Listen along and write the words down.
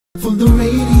From the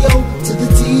radio to the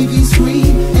TV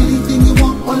screen, anything you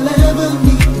want or ever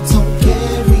need, it's on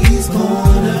Keri's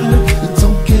Korner. It's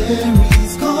on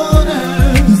Keri's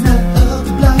Korner. He's not up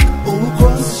the block or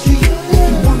across the street. If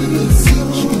you want to be seen,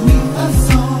 you can meet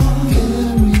us on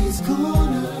Keri's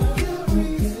Korner.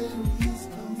 Keri's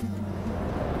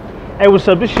Korner. Hey, what's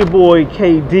up? This your boy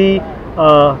KD.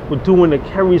 We're doing the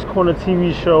Keri's Korner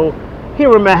TV show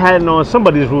here in Manhattan on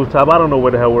somebody's rooftop. I don't know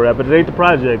where the hell we're at, but it ain't the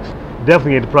projects.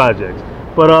 Definitely ain't the projects.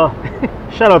 But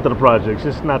shout out to the projects,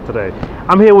 just not today.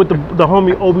 I'm here with the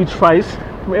homie Obie Trice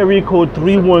from area code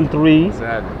 313,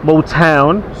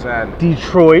 Motown,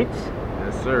 Detroit,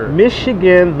 yes, sir.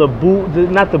 Michigan,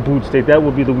 not the boot state, that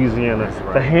would be Louisiana,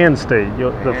 right. The hand state,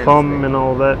 the thumb state. And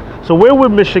all that. So where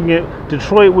would Michigan,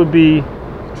 Detroit would be?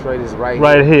 Detroit is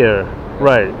right here.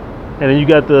 Right. And then you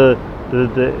got the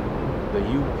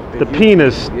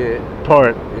penis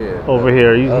part over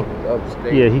here.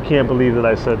 Upstate. Yeah, he can't believe that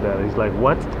I said that. He's like,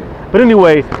 what? But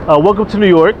anyway, welcome to New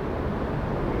York.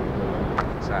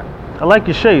 I like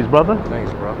your shades, brother.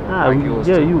 Thanks, bro.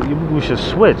 We should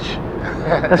switch.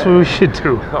 That's what we should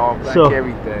do. All black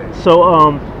everything. So,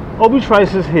 Obie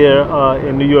Trice is here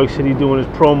in New York City doing his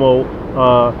promo.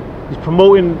 He's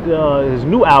promoting his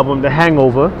new album, The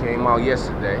Hangover. Came out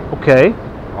yesterday. Okay.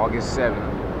 August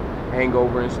 7th.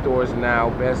 Hangover in stores now,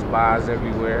 Best Buys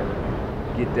everywhere.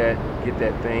 Get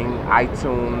that thing.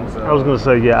 iTunes. I was gonna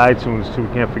say iTunes too.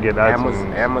 Can't forget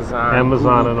iTunes.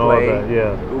 Amazon and all that.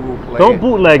 Yeah. Google Play. Don't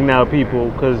bootleg now, people,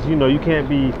 because you can't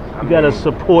be. You gotta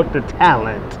support the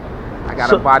talent. I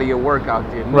got a body of work out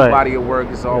there. New body of work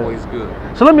is always good.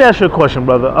 So let me ask you a question,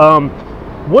 brother.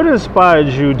 What inspired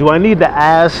you? Do I need to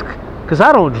ask? Because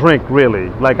I don't drink really.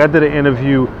 Like I did an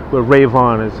interview with Ray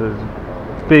Vaughn. It's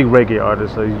a big reggae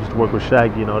artist. I used to work with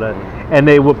Shaggy and all that. And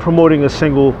they were promoting a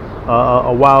single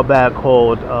a while back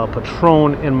called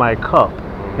Patron in My Cup.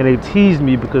 And they teased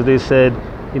me because they said,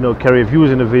 Keri, if you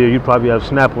was in the video, you'd probably have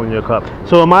Snapple in your cup.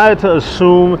 So am I to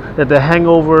assume that The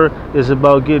Hangover is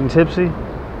about getting tipsy?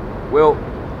 Well,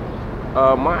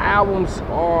 my albums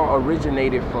all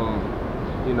originated from,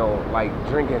 like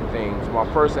drinking things. My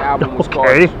first album was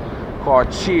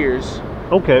called Cheers.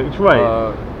 Okay, that's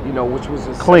right. Which was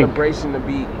a celebration to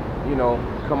be,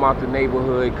 come out the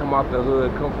neighborhood, come out the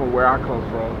hood, come from where I come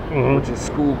from, which is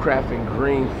Schoolcraft and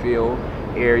Greenfield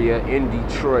area in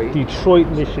Detroit. Detroit,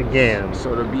 Michigan.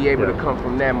 So to be able to come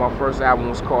from that, my first album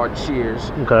was called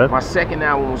Cheers. Okay. My second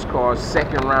album was called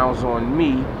Second Rounds on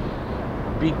Me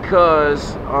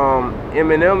because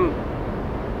Eminem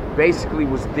basically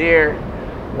was there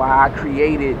while I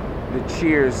created the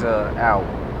Cheers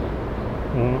album.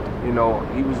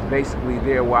 He was basically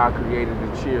there while I created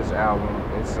the Cheers album,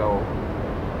 and so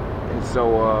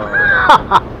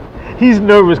he's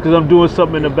nervous because I'm doing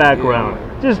something in the background.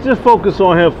 Just focus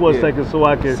on him for a second so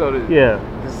I can. So the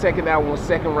second album was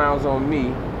Second Rounds on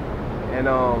Me, and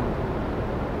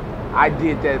I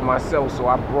did that myself. So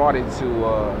I brought it to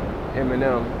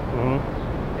Eminem,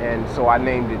 and so I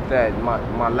named it that.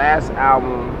 My last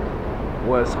album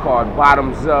was called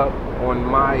Bottoms Up on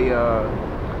my.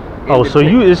 So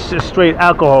it's just straight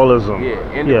alcoholism.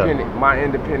 Yeah, independent. My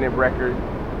independent record,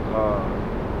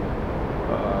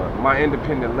 my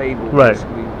independent label. Right.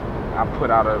 Basically, I put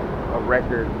out a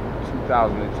record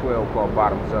 2012 called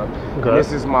Bottoms Up. Okay. And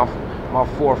this is my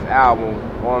fourth album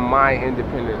on my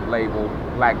independent label,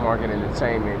 Black Market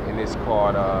Entertainment, and it's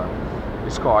called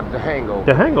The Hangover.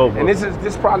 The Hangover. And this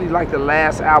is probably like the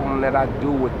last album that I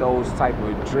do with those type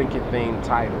of drinking themed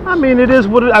titles. I mean, it is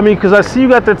what it. I mean, because I see you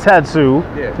got the tattoo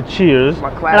for Cheers,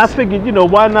 my and I figured,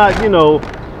 why not,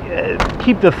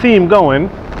 keep the theme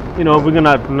going. We're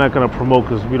not gonna promote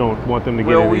because we don't want them to get.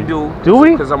 Well, we do. Do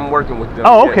we? Because I'm working with them.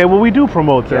 Oh, okay. Well, we do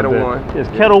promote them. Kettle One. Yes,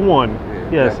 Kettle One.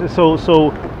 Yes.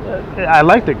 So I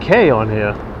like the K on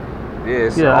here.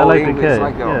 Yeah, I like English,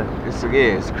 the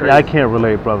K. It's crazy. Yeah, I can't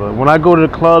relate, brother. When I go to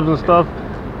the clubs and stuff,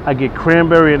 I get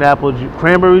cranberry and apple juice,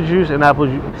 cranberry juice and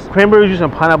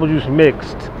pineapple juice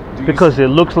mixed because it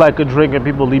looks like a drink and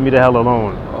people leave me the hell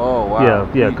alone. Oh wow.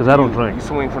 Yeah, because I don't drink. You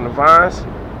swing from the vines?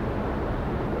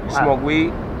 You smoke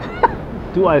weed?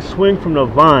 Do I swing from the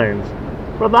vines?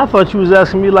 Brother, I thought you was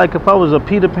asking me like if I was a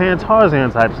Peter Pan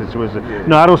Tarzan type situation. Yeah.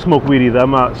 No, I don't smoke weed either.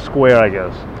 I'm not square, I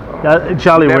guess.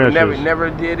 Jolly Ranchers. Never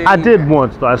did it. I did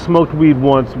once though. I smoked weed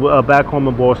once back home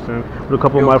in Boston with a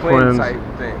couple of my friends. Type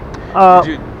thing.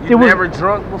 You never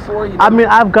drunk before? I mean,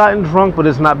 I've gotten drunk, but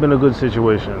it's not been a good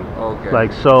situation. Okay.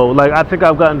 I think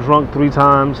I've gotten drunk 3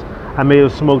 times. I may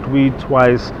have smoked weed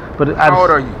twice, but how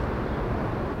old are you?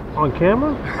 On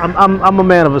camera? I'm a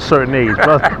man of a certain age,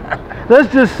 brother.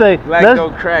 let's just say Black let's,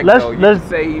 don't crack let's, though. You let's can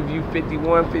say if you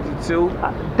 51, 52.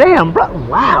 damn, bro.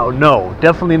 Wow, no,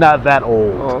 definitely not that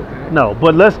old. Oh, okay. No,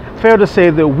 but fair to say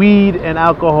that weed and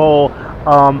alcohol,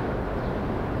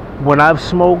 when I've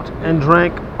smoked and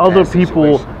drank, other Bad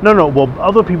people, situation. well,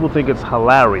 other people think it's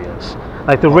hilarious.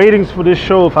 Like the ratings for this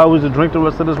show, if I was to drink the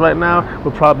rest of this right now,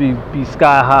 would probably be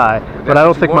sky high. But I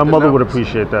don't think my mother would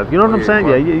appreciate that. You know what I'm saying?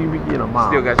 Yeah, you know,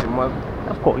 mom. Still got your mother.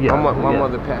 Of course, yeah. My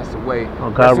mother passed away.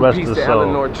 Oh, God rest her soul.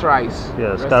 Eleanor Trice.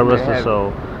 Yes, God rest her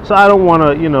soul. So I don't want to,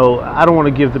 I don't want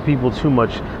to give the people too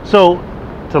much. So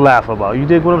to laugh about. You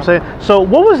dig what I'm saying? So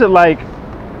what was it like?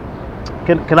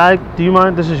 Can I? Do you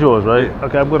mind? This is yours, right? Yeah.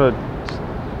 Okay,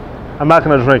 I'm not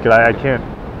gonna drink it. I can't.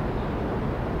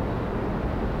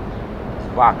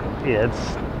 Vodka. Yeah,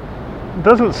 it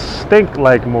doesn't stink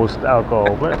like most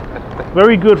alcohol, but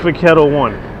very good for Ketel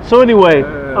One. So anyway,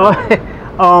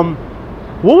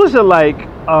 what was it like?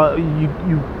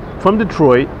 You from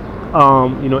Detroit?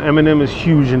 You know, Eminem is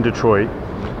huge in Detroit.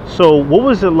 So what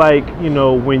was it like? You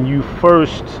know, when you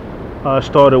first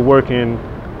started working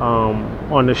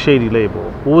on the Shady label?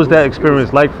 What was that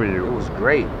experience like for you? It was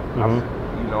great.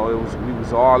 You know, we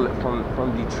was all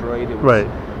from Detroit. It was, right.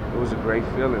 It was a great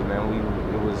feeling, man.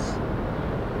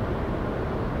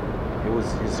 It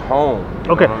was his home.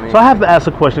 Okay, so I have to ask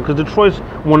a question because Detroit's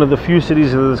one of the few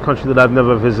cities in this country that I've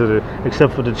never visited,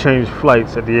 except for to change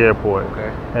flights at the airport,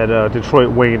 at Detroit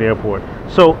Wayne Airport.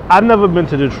 So I've never been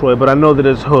to Detroit, but I know that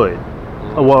it's hood.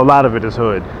 Well, a lot of it is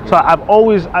hood. So I've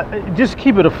always, just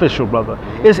keep it official, brother.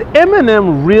 Is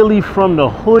Eminem really from the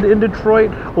hood in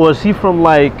Detroit, or is he from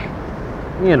like,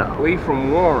 you know? Well, he's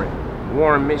from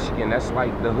Warren, Michigan. That's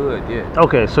like the hood, yeah.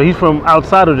 Okay, so he's from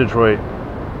outside of Detroit.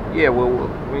 Yeah, well,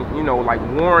 you know, like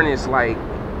Warren is like,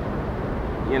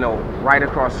 you know, right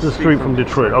across the street from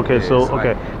Detroit. Okay, yeah, so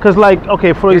okay, because like,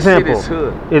 okay, for example, it's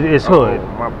hood. It's hood.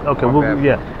 Okay, well,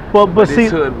 yeah. Well, but see,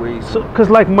 because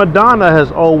like Madonna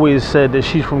has always said that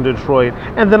she's from Detroit,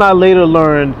 and then I later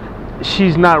learned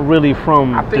she's not really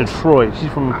from Detroit.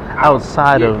 She's from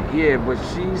outside of. Yeah, but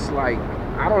she's like,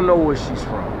 I don't know where she's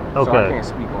from. Okay, so I can't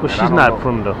speak on but that. she's not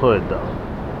from the hood though.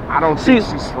 I don't think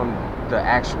she's from the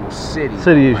actual city.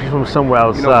 She's from somewhere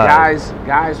outside. You know,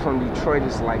 guys from Detroit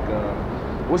is like,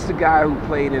 what's the guy who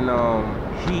played in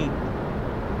Heat?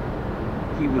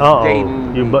 He was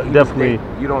dating. You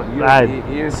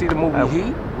didn't see the movie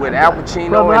Heat with Al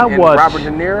Pacino and Robert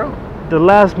De Niro? The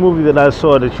last movie that I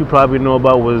saw that you probably know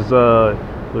about was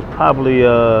probably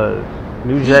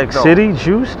New Jack City.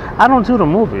 Juice. I don't do the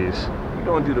movies. You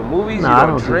don't do the movies. Nah, you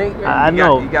don't drink. I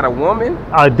know. You got a woman.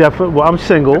 I definitely. Well, I'm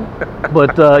single,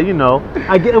 but you know,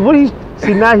 I get what he's.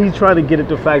 See, now he's trying to get at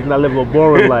the fact that I live a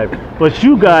boring life. But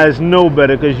you guys know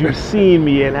better because you've seen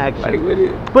me in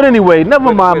action. But anyway,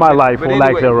 never mind my life or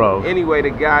lack thereof. Anyway,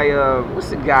 the guy, what's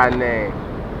the guy name?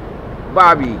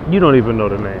 Bobby. You don't even know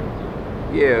the name.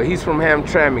 Yeah, he's from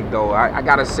Hamtramck though. I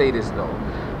gotta say this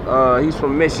though. He's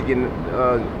from Michigan.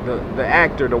 The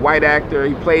actor, the white actor,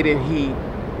 he played in Heat.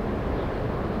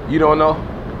 You don't know?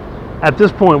 At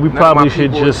this point, we probably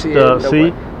should just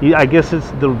see. I guess it's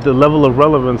the level of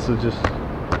relevance is just.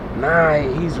 Nah,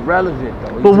 he's relevant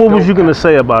though. But what was you gonna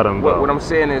say about him though? What I'm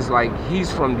saying is like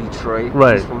he's from Detroit.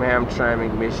 Right. He's from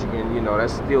Hamtramck, Michigan. You know,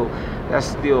 that's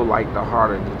still like the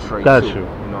heart of Detroit. Got too, you. You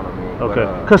know what I mean?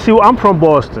 Okay. Because see, I'm from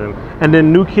Boston, and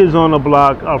then New Kids on the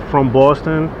Block are from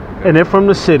Boston, and they're from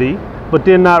the city, but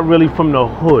they're not really from the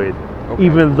hood. Okay.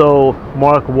 Even though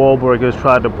Mark Wahlberg has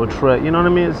tried to portray, you know what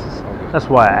I mean? That's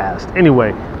why I asked.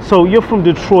 Anyway, so you're from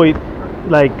Detroit,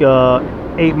 like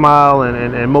 8 Mile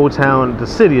and Motown, the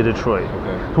city of Detroit.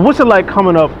 Okay. So what's it like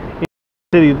coming up in a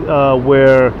city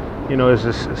where, you know, it's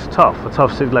tough, a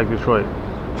tough city like Detroit?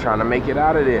 Trying to make it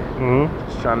out of there.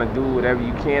 Just trying to do whatever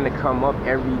you can to come up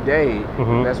every day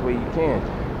the best way you can.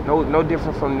 No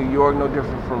different from New York, no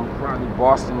different from probably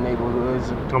Boston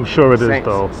neighborhoods. I'm sure it is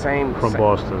though. Same from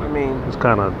Boston. I mean, it's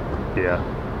kind of, yeah.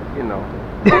 You know.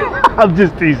 I'm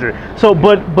just teasing. So,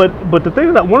 but the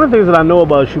thing one of the things that I know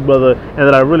about you, brother, and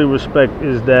that I really respect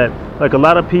is that like a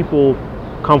lot of people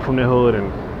come from the hood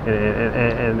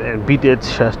and beat their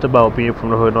chest about being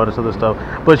from the hood and all this other stuff.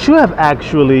 But you have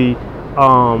actually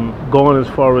gone as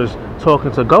far as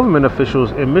talking to government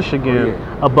officials in Michigan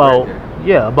about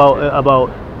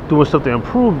doing stuff to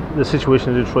improve the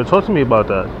situation in Detroit. Talk to me about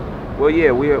that. Well,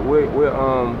 yeah,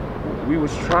 we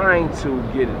was trying to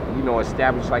get, you know,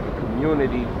 establish like a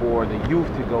community for the youth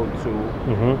to go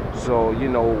to. So, you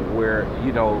know, where,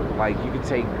 you know, like you could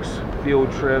take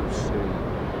field trips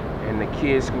and the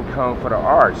kids can come for the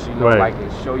arts, you know, like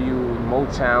they show you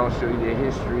Motown, show you their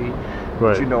history.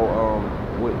 But, you know,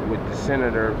 with the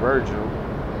Senator Virgil,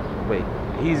 but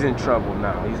He's in trouble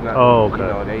now. He's not. Oh,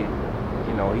 okay.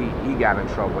 He got in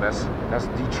trouble. That's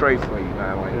Detroit for you,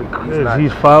 man. Like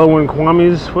he's following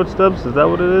Kwame's footsteps. Is that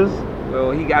what it is?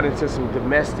 Well, he got into some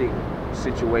domestic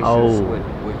situations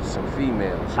with some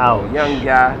females. Young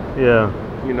guy. Yeah.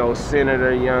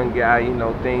 Senator, young guy.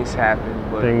 Things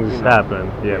happen. But, things happen.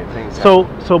 Yeah. Things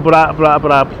happen.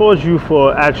 But I applaud you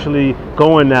for actually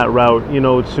going that route.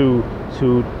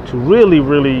 To really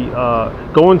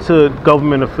go into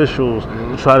government officials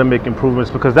to try to make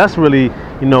improvements, because that's really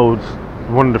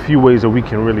one of the few ways that we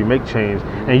can really make change.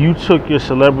 And you took your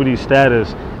celebrity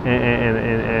status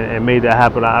and made that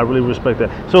happen. I really respect that.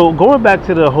 So going back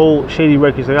to the whole Shady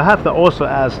Records thing, I have to also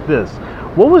ask this: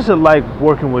 what was it like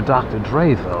working with Dr.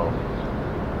 Dre, though?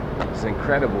 It's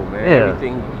incredible, man. Yeah.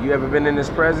 Everything. You ever been in his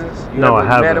presence? No, I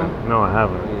haven't. Met him? No, I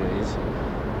haven't. Yeah, he's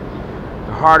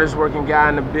the hardest working guy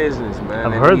in the business,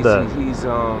 man. I've heard that. He's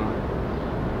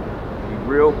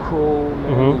real cool,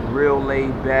 man. He's real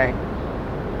laid back.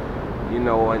 And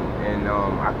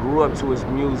I grew up to his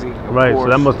music. Right, course, so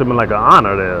that must have been like an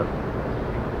honor there.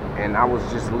 And I was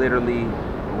just literally,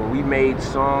 when we made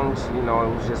songs, it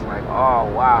was just like, oh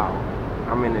wow,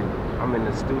 I'm in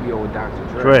the studio with Dr.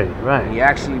 Dre. Right. And he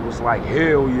actually was like,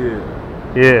 hell yeah.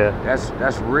 Yeah.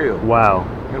 That's real. Wow.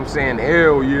 Him saying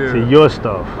hell yeah. To your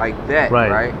stuff. Like that,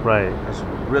 right? Right. That's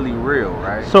really real,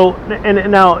 right? So, and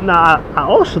now I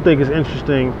also think it's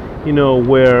interesting,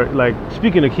 where, like,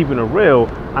 speaking of keeping it real,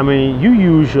 I mean, you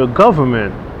use your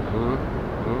government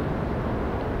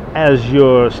as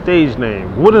your stage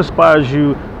name. What inspires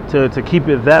you to keep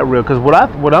it that real? Because what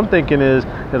I'm thinking is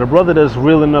that a brother that's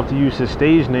real enough to use his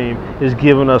stage name is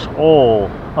giving us all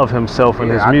of himself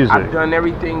and his music. I've done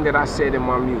everything that I said in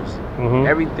my music.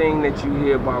 Everything that you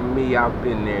hear about me, I've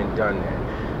been there and done that.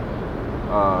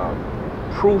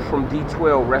 Proof from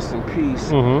D12, rest in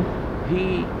peace.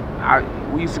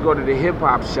 We used to go to the hip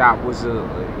hop shop, was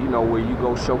where you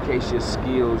go showcase your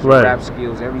skills, your rap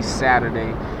skills, every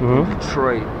Saturday in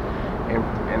Detroit.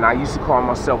 And I used to call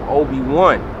myself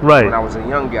Obi-Wan when I was a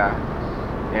young guy.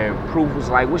 And Proof was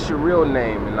like, what's your real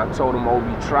name? And I told him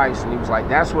Obie Trice, and he was like,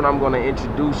 that's what I'm going to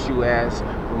introduce you as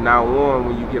from now on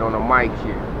when you get on the mic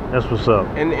here. That's what's up.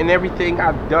 And everything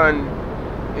I've done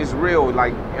is real.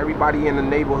 Like, everybody in the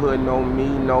neighborhood know me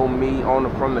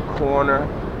from the corner,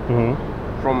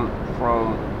 from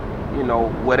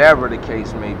whatever the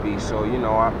case may be. So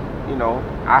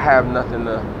I have nothing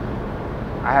to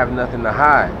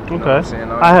hide. You know what I'm saying?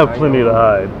 I have plenty to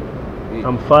hide. Yeah.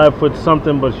 I'm 5 foot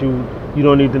something, but you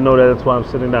don't need to know that. That's why I'm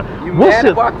sitting down. You mad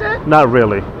about that? Not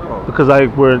really, because I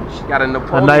wear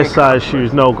a nice size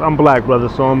shoes. No, I'm black, brother,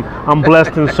 so I'm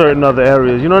blessed in certain other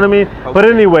areas. You know what I mean? Okay. But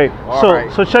anyway,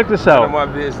 so check this out. None of my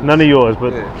business. None of yours,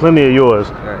 but plenty of yours.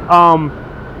 Right.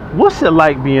 What's it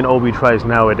like being Obie Trice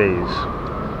nowadays?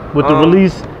 With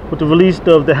the release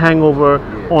of The Hangover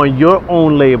on your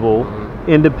own label,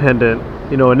 independent,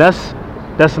 and that's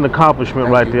an accomplishment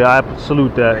right there. I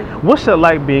salute that. What's it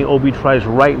like being Obie Trice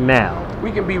right now?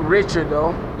 We can be richer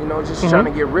though, just trying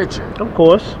to get richer. Of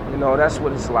course. That's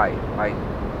what it's like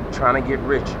trying to get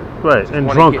richer. Right, and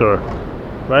drunker,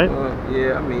 right?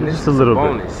 Yeah, I mean, just a little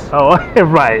bonus. Bit. Oh,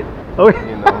 right. Oh,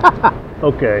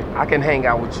 okay. I can hang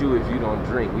out with you if you don't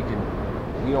drink. We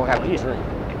don't have to drink.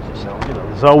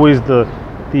 It's always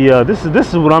this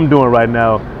is what I'm doing right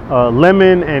now.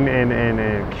 Lemon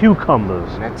and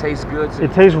cucumbers. And that tastes good too.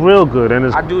 It tastes real good, and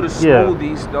I do the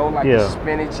smoothies though, like the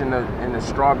spinach and the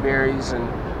strawberries, and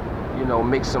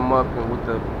mix them up and with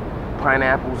the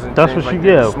pineapples and that's things what like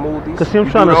you that. Smoothies. Because I'm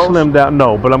trying to slim down.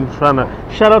 No, but I'm trying to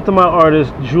shout out to my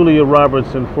artist Julia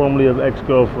Robertson, formerly of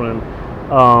Ex-Girlfriend,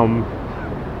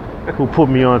 who put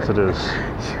me onto this.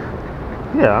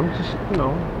 Yeah, I'm just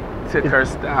took her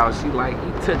style. She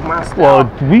you took my style.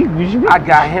 Well, I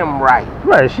got him right.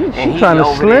 Right, she trying to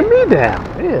slim me down.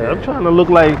 Yeah, I'm trying to look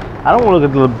like, I don't want to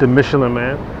look at the Michelin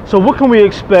Man. So what can we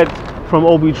expect from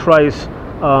Obie Trice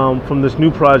from this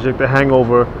new project, The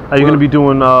Hangover? Are you going to be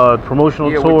doing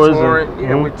promotional tours? We're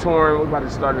touring. We're touring. We're about to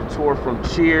start a tour from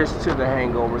Cheers to The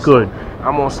Hangover. Good. So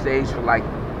I'm on stage for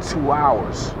 2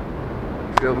 hours.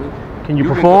 You feel me? Can you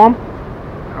perform?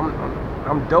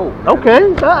 I'm dope. Man.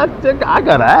 Okay, I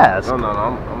gotta ask.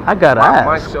 No. I gotta ask.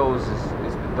 My shows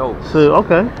is the dope. So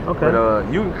okay. But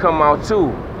you can come out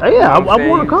too. Yeah, I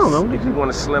want to come. If you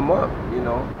want to slim up,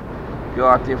 go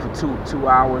out there for two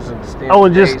hours and stand.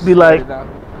 And just be like, you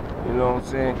know what I'm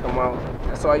saying? Come out.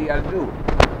 That's all you gotta do.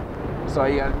 That's all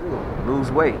you gotta do.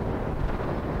 Lose weight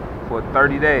for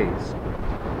 30 days.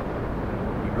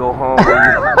 You go home.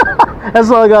 That's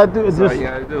all I gotta do. That's all you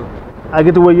gotta do. I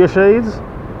get to wear your shades?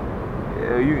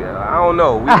 I don't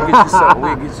know. We can get you something.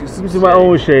 We'll get you some my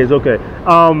own shades. Okay.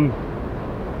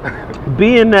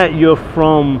 being that you're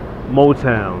from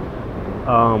Motown,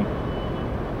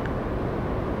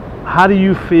 how do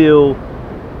you feel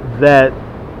that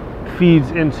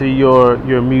feeds into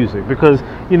your music? Because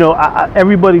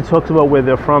everybody talks about where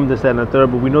they're from, this, that, and the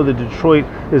third, but we know that Detroit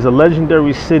is a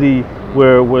legendary city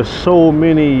where so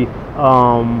many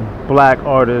black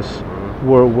artists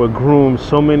were groomed,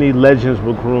 so many legends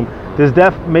were groomed. Does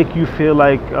that make you feel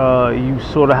like you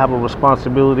sort of have a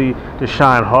responsibility to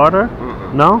shine harder?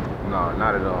 Mm-mm. No? No,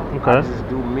 not at all. Okay. I just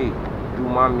do me, do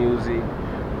my music,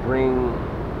 bring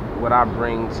what I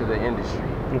bring to the industry.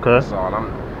 Okay. That's all.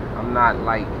 I'm not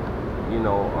like, you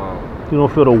don't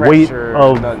feel the weight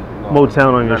of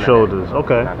Motown on your shoulders.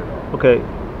 Okay. Not at all. Okay.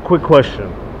 Quick question.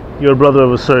 You're a brother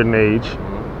of a certain age.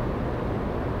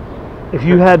 Mm-hmm. If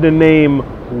you had to name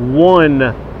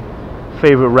one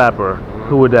favorite rapper,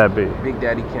 who would that be? Big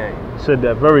Daddy Kane. Said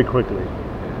that very quickly.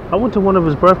 I went to one of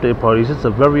his birthday parties. It's a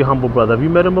very humble brother. Have you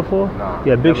met him before? No.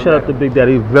 Yeah, big shout out to Big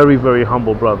Daddy. Very, very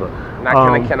humble brother.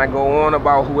 Now, can I go on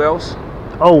about who else?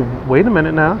 Oh, wait a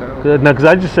minute now. Okay. Because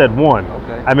I just said one.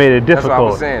 Okay. I made it difficult. That's what I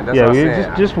was saying. That's what I was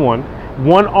saying. Just one.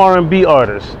 One R&B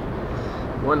artist.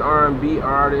 One R&B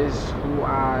artist who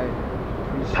I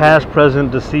appreciate. Past,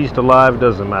 present, deceased, alive,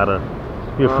 doesn't matter.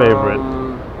 Your favorite.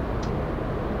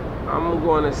 I'm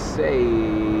going to say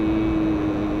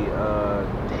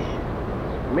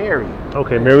Mary.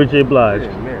 Okay, Mary J. Blige.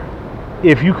 Yeah, Mary.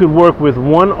 If you could work with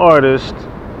one artist,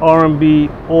 R&B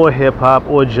or hip hop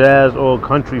or jazz or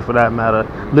country for that matter,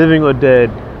 living or dead,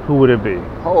 who would it be?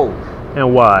 Hove.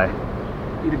 And why?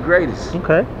 He the greatest.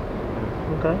 Okay.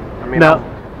 Okay. I mean, now,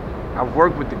 I've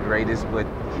worked with the greatest, but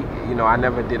I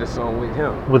never did a song with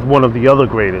him. With one of the other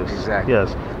greatest. Exactly.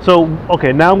 Yes. So,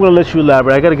 okay, now I'm going to let you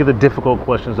elaborate. I got to get the difficult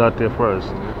questions out there first.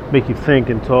 Mm-hmm. Make you think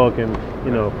and talk and,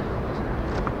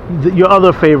 your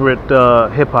other favorite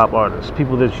hip-hop artists,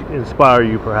 people that inspire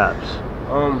you perhaps.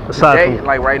 Aside Today, from,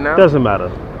 like right now? Doesn't matter.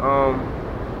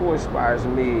 Who inspires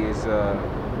me is, of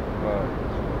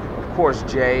course,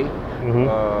 Jay. Mm-hmm.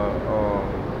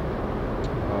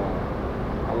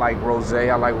 I like Rose.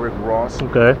 I like Rick Ross.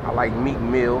 Okay. I like Meek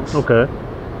Mills. Okay.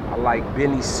 I like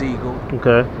Benny Siegel.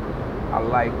 Okay. I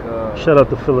like. Shout out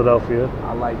to Philadelphia.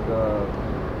 I like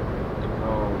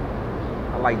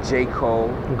J.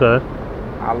 Cole. Okay.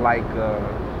 I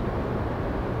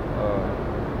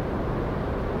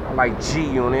like G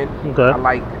Unit. Okay. I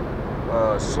like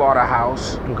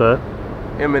Slaughterhouse. Okay.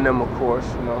 Eminem, of course.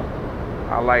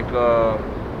 I like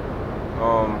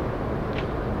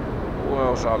who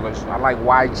else I listen? I like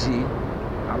YG.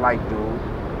 I like Dude.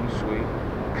 He's sweet.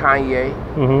 Kanye.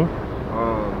 Mm-hmm.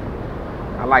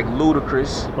 I like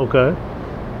Ludacris. Okay.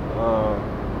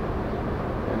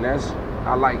 And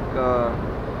I like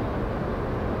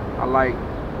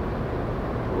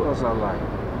who else I like?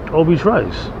 Obie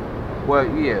Trice. Well,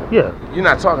 yeah. Yeah. You're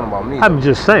not talking about me. I'm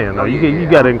just saying, though. No, you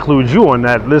got to include you on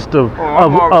that list of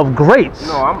greats.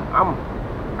 No,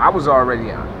 I was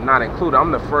already not included.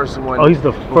 I'm the first one. Oh, he's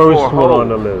the first one on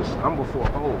the list. I'm before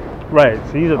Hov. Right.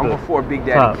 So he's I'm before Big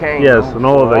Daddy top. Kane. Yes, and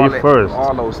all that. You're first.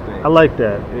 All those things. I like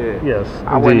that. Yeah. Yes.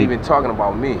 I wasn't even talking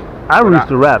about me. I used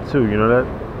to rap too. You know that?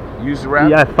 You used to rap?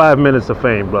 Yeah, I had 5 minutes of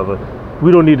fame, brother.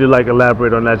 We don't need to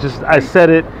elaborate on that. Just I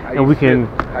said it, and we can.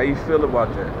 How you feel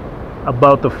about that?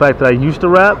 About the fact that I used to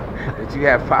rap? That you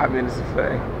had 5 minutes of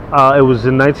fame. It was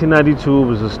in 1992. It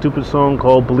was a stupid song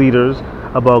called Bleeders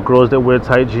about girls that wear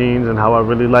tight jeans and how I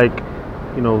really like,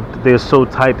 they're so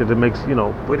tight that it makes,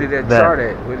 What did that chart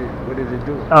at? What did it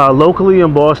do? Locally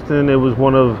in Boston, it was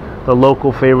one of the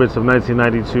local favorites of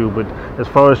 1992. But as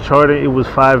far as charting, it was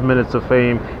 5 minutes of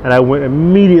fame. And I went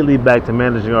immediately back to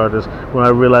managing artists when I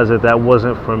realized that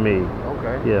wasn't for me.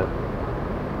 Okay. Yeah.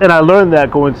 And I learned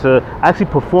that I actually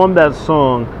performed that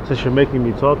song, since you're making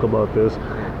me talk about this,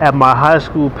 at my high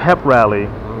school pep rally.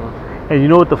 Mm-hmm. And you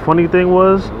know what the funny thing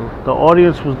was? Mm-hmm. The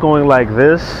audience was going like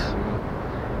this,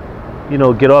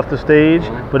 get off the stage,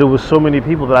 but it was so many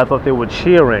people that I thought they were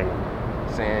cheering.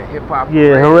 Saying hip hop.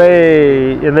 Yeah,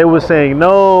 hooray. And they were saying,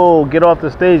 no, get off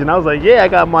the stage. And I was like, yeah, I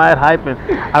got my head hyping.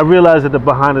 I realized that the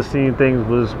behind the scene things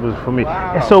was for me.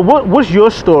 Wow. And so what's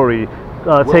your story,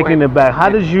 taking it back? How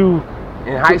did you...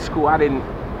 In high school,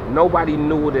 nobody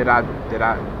knew that I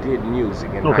did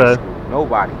music in high school.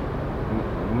 Nobody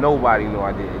knew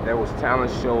I did. There was talent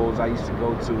shows I used to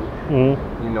go to.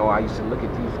 Mm-hmm. I used to look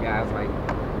at these guys like,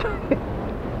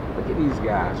 look at these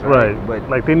guys. Right. But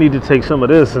like they need to take some of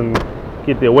this and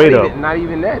get their weight up. Not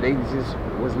even that. They just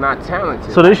was not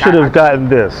talented. So they should have gotten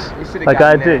this. Like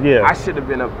I did, yeah. I should have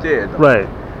been up there, though. Right.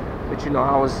 But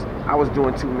I was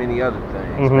doing too many other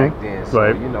things back then. So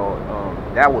right.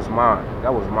 That was my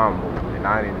move, and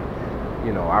I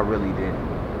didn't, I really didn't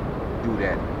do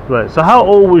that Right. So how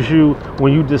old was you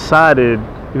when you decided,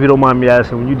 if you don't mind me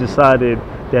asking, when you decided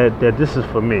that this is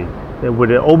for me? That with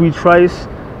the Obie Trice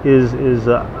is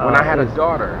when I had a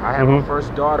daughter. I had my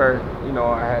first daughter. You know,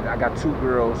 I got 2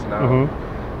 girls now,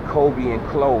 Kobe and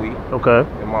Chloe. Okay.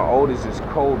 And my oldest is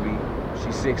Kobe.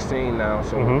 She's 16 now.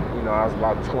 So you know, I was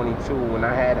about 22 when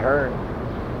I had her.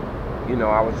 You know,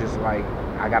 I was just like,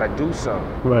 I gotta do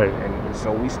something. Right. And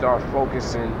so we started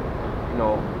focusing, you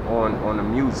know, on the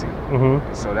music.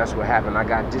 So that's what happened. I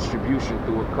got distribution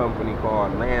through a company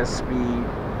called Land Speed.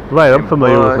 Right, I'm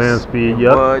familiar with Land Speed.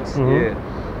 Yep. Buds, yeah.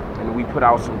 And we put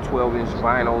out some 12-inch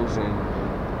vinyls and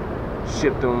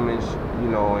shipped them, and you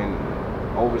know, and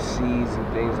overseas and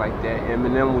things like that.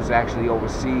 Eminem was actually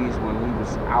overseas when he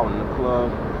was out in the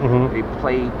club. They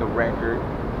played the record.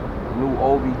 Knew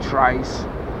Obie Trice.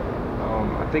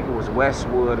 I think it was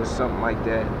Westwood or something like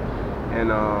that.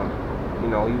 And you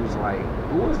know, he was like,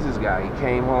 "Who is this guy?" He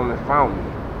came home and found me,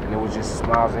 and it was just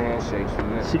smiles and handshakes from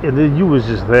there. See, and then you was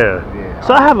just there. Yeah.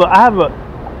 So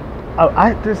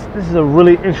this is a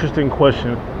really interesting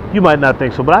question. You might not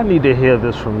think so, but I need to hear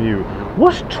this from you.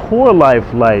 What's tour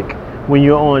life like when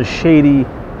you're on Shady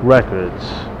Records?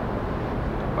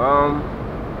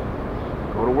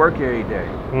 Go to work every day.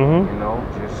 You know,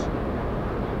 just,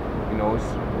 you know,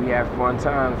 we had fun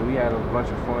times. We had a bunch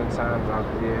of fun times out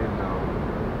there. And,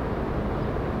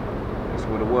 that's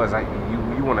what it was. Like,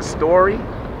 you want a story?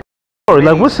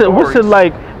 Like, what's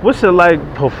it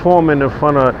like performing in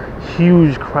front of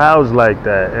huge crowds like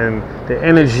that, and the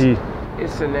energy?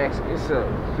 It's a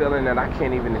feeling that I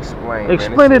can't even explain.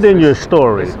 Explain it in your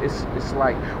story. It's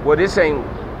like, well, this ain't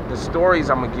the stories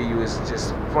I'm gonna give you. Is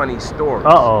just funny stories.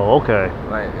 Okay.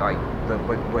 But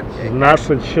it's not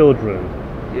for children.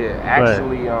 Yeah,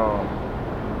 actually,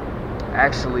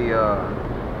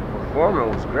 performing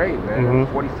was great, man.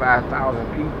 45,000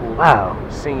 people. Wow.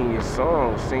 Singing your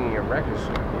songs, singing your records.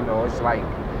 You know, it's like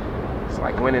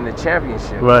winning the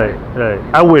championship. Right.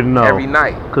 I wouldn't know every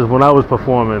night, because when I was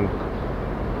performing,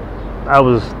 I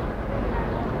was,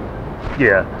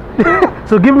 yeah.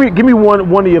 So give me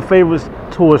one of your favorite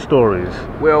tour stories.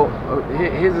 Well,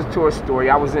 here's a tour story.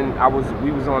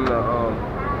 We was on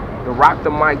the Rock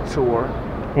the Mic tour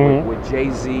with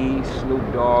Jay-Z,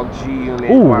 Snoop Dogg,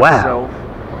 G-Unit, myself. Wow.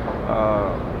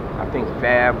 I think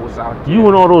Fab was out there. You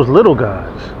and all those little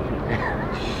guys.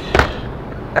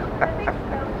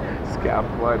 It's got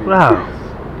funny. Wow.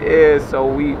 Yeah, so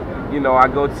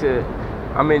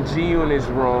I'm in G-Unit's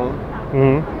room.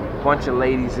 Bunch of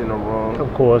ladies in the room.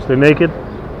 Of course, they're naked?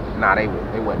 Nah, they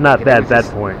weren't not naked. That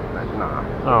point.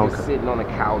 Nah. Just sitting on the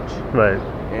couch. Right.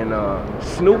 And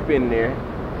Snoop in there.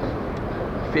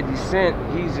 50 Cent,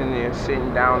 he's in there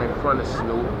sitting down in front of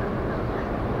Snoop.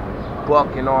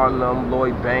 Buck and all of them,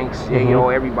 Lloyd Banks,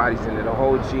 Yayo, everybody's in there, the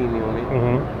whole G-Unit.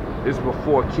 This is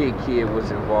before Kid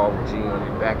was involved with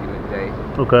G-Unit back in the day.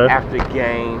 Okay. After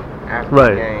game.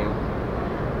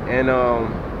 And,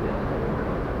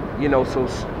 you know, so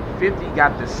 50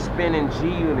 got the spinning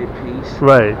G-Unit piece.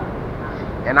 Right.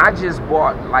 And I just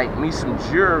bought, like, me some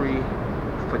jewelry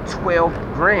for 12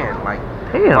 grand. Like,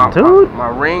 damn, dude. My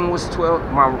ring was 12.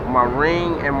 My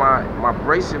ring and my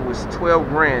bracelet was 12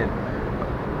 grand.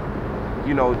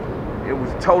 You know, it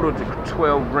was total to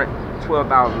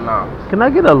 $12,000. Can I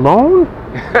get a loan?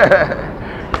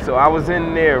 So I was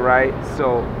in there, right?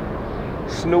 So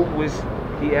Snoop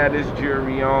he had his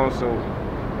jewelry on, so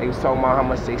they was talking about how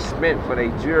much they spent for their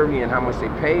jewelry and how much they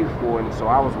paid for it. And so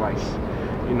I was like,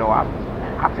 you know, I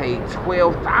paid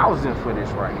 $12,000 for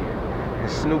this right here.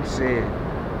 And Snoop said,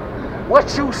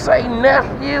 "What you say,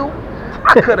 nephew?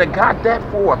 I could have got that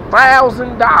for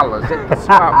 $1,000 at the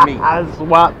swap meet."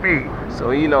 Swap meet.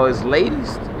 So, you know, his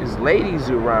ladies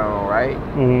around, right?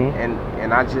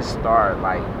 And I just started,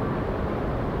 like,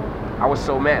 I was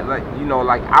so mad, like, you know,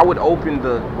 like, I would open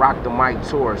the Rock the Mic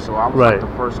tour, so I was like the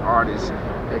first artist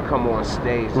that come on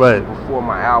stage before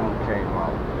my album came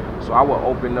out. So I would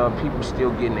open up, people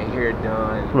still getting their hair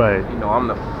done. Right. You know, I'm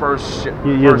the first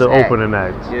You're the opening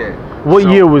act. Yeah. What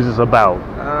year was this about?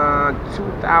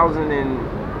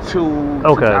 2002,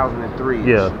 2003.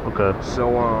 Yeah, okay.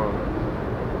 So,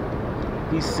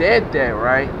 he said that,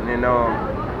 right? And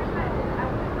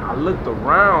I looked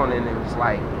around and it was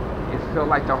like, it felt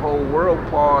like the whole world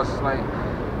paused, like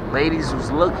ladies was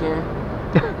looking.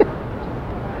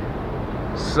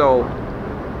 So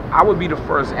I would be the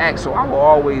first act, so I would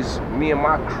always, me and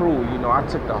my crew, you know, I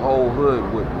took the whole hood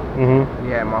with me.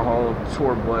 We had my whole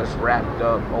tour bus wrapped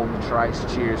up, Obie Trice,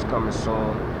 Cheers coming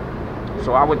soon.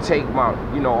 So I would take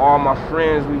all my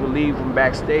friends, we would leave from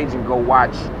backstage and go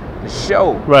watch the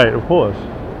show. Right, of course.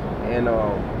 And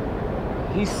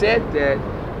he said that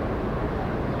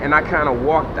and I kind of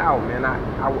walked out, man.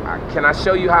 Can I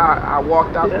show you how I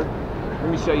walked out? Yeah. Let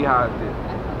me show you how I did.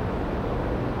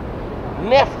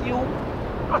 Nephew,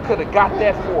 I could have got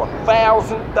that for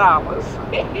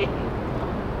 $1,000.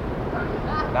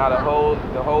 Now the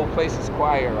whole place is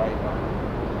quiet right now.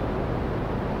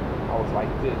 I was like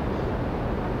this.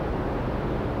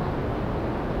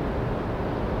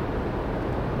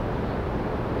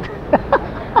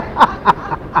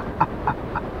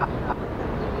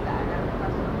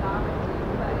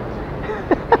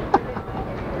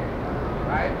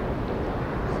 Right?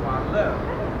 So I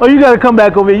left. Oh, you got to come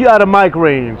back over here. You out of mic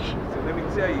range. So let me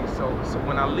tell you. So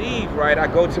when I leave, right, I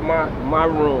go to my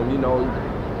room. You know,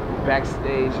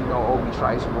 backstage. You know, Obie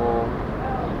Trice room.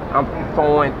 I'm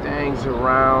throwing things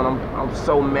around. I'm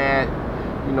so mad.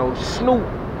 You know, Snoop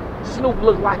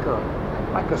looked like a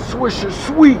Swisher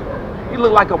Sweet. He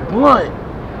looked like a blunt.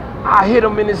 I hit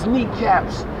him in his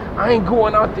kneecaps. I ain't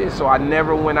going out there, so I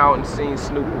never went out and seen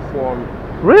Snoop perform.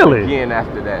 Really? Again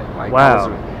after that. Like, wow.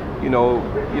 You know.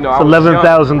 It's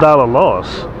 $11,000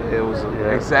 loss. It was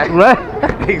exactly right.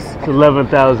 It's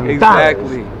 $11,000.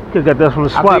 Exactly. You got that from the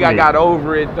swap I think meet. I got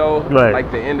over it though, right. Like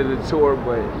the end of the tour,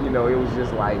 but you know, it was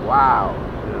just like, wow.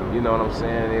 You know what I'm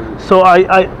saying? It was, so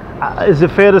is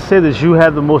it fair to say that you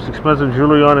had the most expensive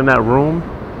jewelry on in that room?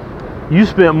 You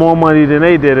spent more money than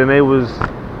they did, and they was.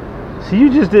 So you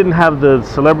just didn't have the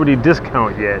celebrity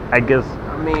discount yet. I guess.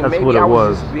 I mean, that's maybe what it I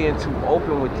was just being too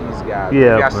open with these guys.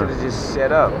 Yeah, maybe I should have just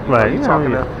set up. Right. You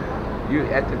talking to you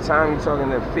at the time? You're talking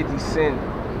to 50 Cent,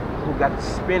 who got the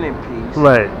spinning piece.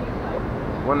 Right.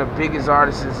 One of the biggest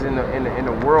artists in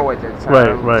the world at that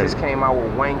time. Right. Just came out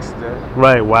with Wankster.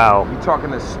 Right. Wow. You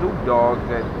talking to Snoop Dogg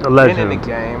that been in the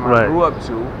game. Right. I grew up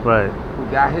to. Right. Who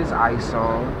got his ice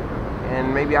on,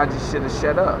 and maybe I just should have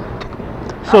shut up.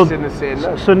 So, I shouldn't have said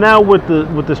nothing. So now with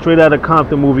the Straight Outta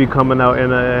Compton movie coming out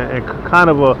and kind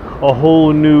of a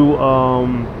whole new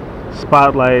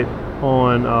spotlight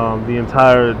on the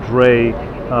entire Dre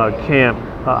camp,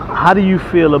 how do you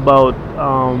feel about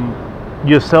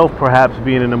yourself perhaps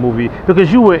being in the movie?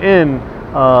 Because you were in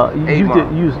you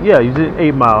did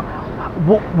 8 Mile.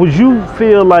 Would you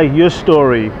feel like your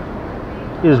story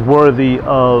is worthy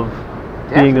of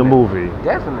being a movie?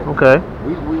 Definitely. Okay.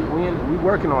 We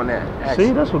working on that. Actually.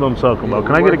 See, that's what I'm talking about.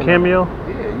 Can I get a cameo?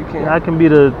 Yeah, you can. Yeah, I can be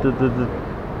the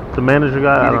manager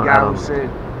guy. Be the guy who said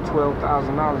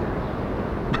 $12,000.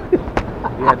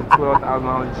 You had the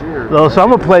 $12,000 jury. So I'm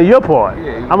gonna play your part.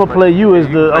 Yeah, I'm gonna play you as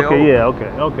the. play Okay, over. yeah,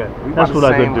 okay. We That's what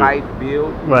I could do. Same height,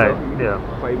 build. Right. You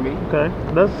play me. Okay.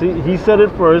 Let's see. He said it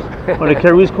first on the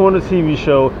Keri's Korner TV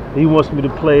show. He wants me to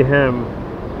play him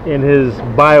in his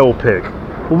biopic.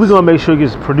 But we're gonna make sure it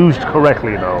gets produced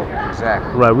correctly, though.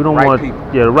 Exactly. Right. We don't want. People.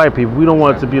 Yeah, the right people. We don't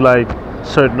want it to be like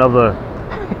certain other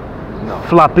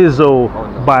flopizzo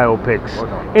biopics. Oh,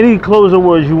 no. Any closing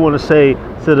words you want to say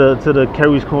to the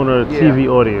Keri's Korner TV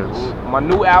audience? My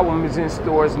new album is in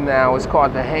stores now. It's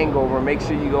called The Hangover. Make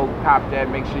sure you go cop that.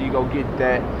 Make sure you go get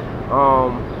that.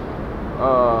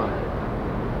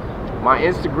 My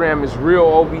Instagram is Real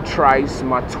Obie Trice.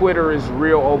 My Twitter is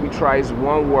Real Obie Trice,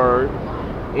 one word.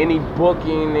 Any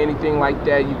booking, anything like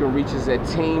that, you can reach us at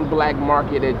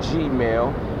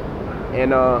teamblackmarket@gmail.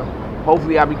 And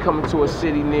hopefully I'll be coming to a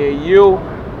city near you.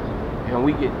 And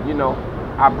we get,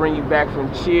 I bring you back from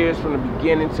Cheers from the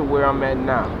beginning to where I'm at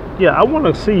now. Yeah, I want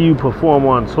to see you perform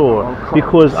on tour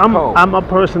because I'm a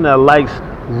person that likes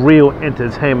real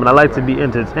entertainment. I like to be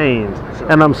entertained,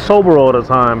 and I'm sober all the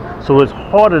time, so it's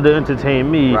harder to entertain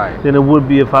me than it would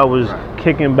be if I was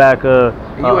kicking back a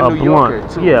New blunt. Yorker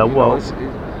too. Yeah, well,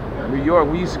 New York.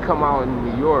 We used to come out in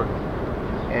New York,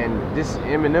 and this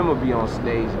Eminem would be on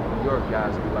stage, and New York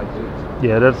guys would be like this.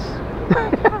 Yeah, that's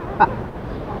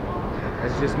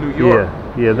just New York.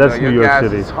 Yeah, that's New York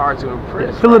City. It's hard to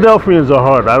impress. Yeah, Philadelphians are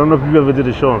hard. I don't know if you ever did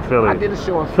a show in Philly. I did a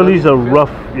show in Philly. Philly's a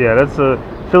rough. Yeah, that's a.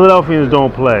 Philadelphians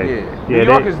don't play. Yeah, New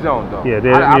Yorkers don't though. Yeah,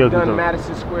 I've done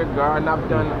Madison Square Garden.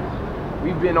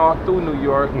 We've been all through New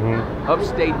York,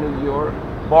 upstate New York,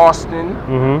 Boston.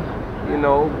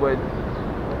 But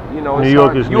New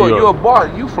York is New York. You're a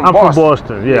Boston. You from Boston? I'm from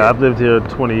Boston. Yeah, I've lived here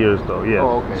 20 years though. Yeah.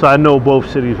 Oh, okay. So I know both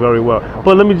cities very well.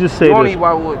 But let me just say this.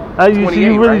 You see,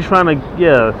 you're really trying to.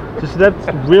 Yeah. That's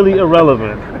really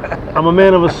irrelevant. I'm a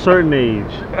man of a certain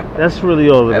age. That's really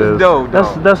all it is. That's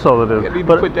dope. That's all it is. You need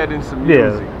to put that in some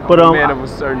music. Yeah. But I'm a man of a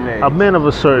certain age. A man of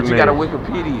a certain age. You got a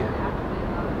Wikipedia.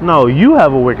 No, you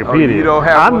have a Wikipedia. Oh, you don't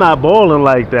have I'm not balling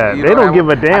like that. They don't give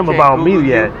a damn about me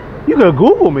yet. You can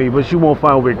Google me, but you won't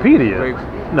find Wikipedia.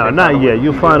 No, not yet.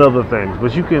 You'll find other things,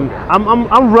 but you can.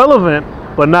 I'm relevant,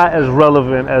 but not as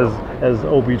relevant as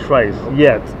Obie Trice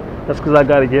yet. That's because I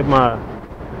got to get my.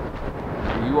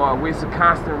 you are. It's a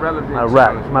constant relevant. My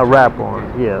rap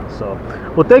on. Yeah. So,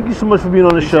 well, thank you so much for being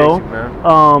on the show. You,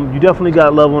 man. You definitely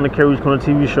got love on the Keri's Korner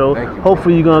TV show. Thank you,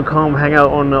 hopefully, you're gonna come hang out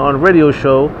on the radio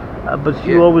show. But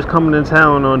you always coming in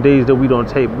town on days that we don't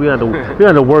tape. We had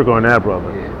to work on that, brother.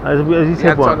 You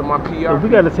got to talk to my PR. We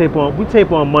got to tape on. We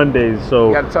tape on Mondays, so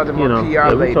you got to talk to my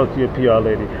PR lady. We talk to your PR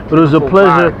lady. But it was a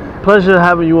pleasure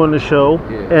having you on the show.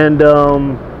 Yeah. And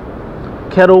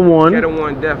Kettle One. Kettle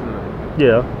One, definitely.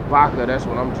 Yeah. Vodka, that's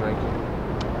what I'm drinking.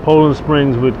 Poland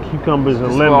Springs with cucumbers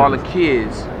and lemons. For all the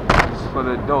kids. This is for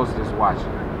the adults that's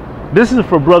watching. This is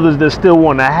for brothers that still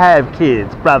want to have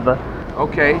kids, brother.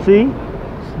 Okay. See?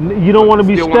 You don't want to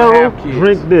be sterile?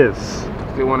 Drink this.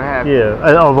 Still want to have kids.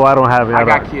 Although I don't have any. I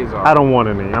got kids already. I don't want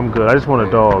any. I'm good. I just want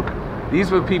a dog. These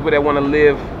for people that want to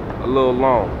live a little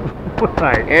long.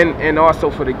 Right. And also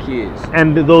for the kids.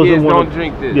 And those kids that want don't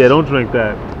drink this. Yeah, don't drink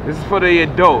that. This is for the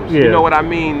adults. Yeah. You know what I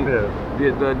mean? Yeah.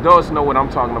 The adults know what I'm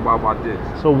talking about this.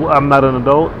 So I'm not an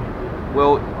adult?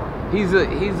 Well, he's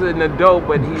an adult,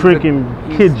 but he's drinking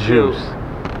kid juice.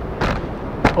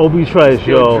 Obie Trice,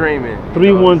 yo. Dreaming.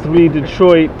 313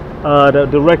 Detroit.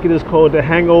 The record is called The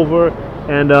Hangover,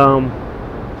 and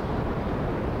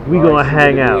we gonna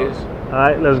hang out. All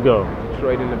right, let's go.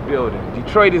 Detroit in the building.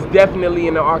 Detroit is definitely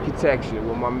in the architecture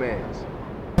with my mans.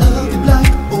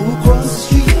 Across the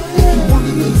street, if you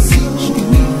wanted to see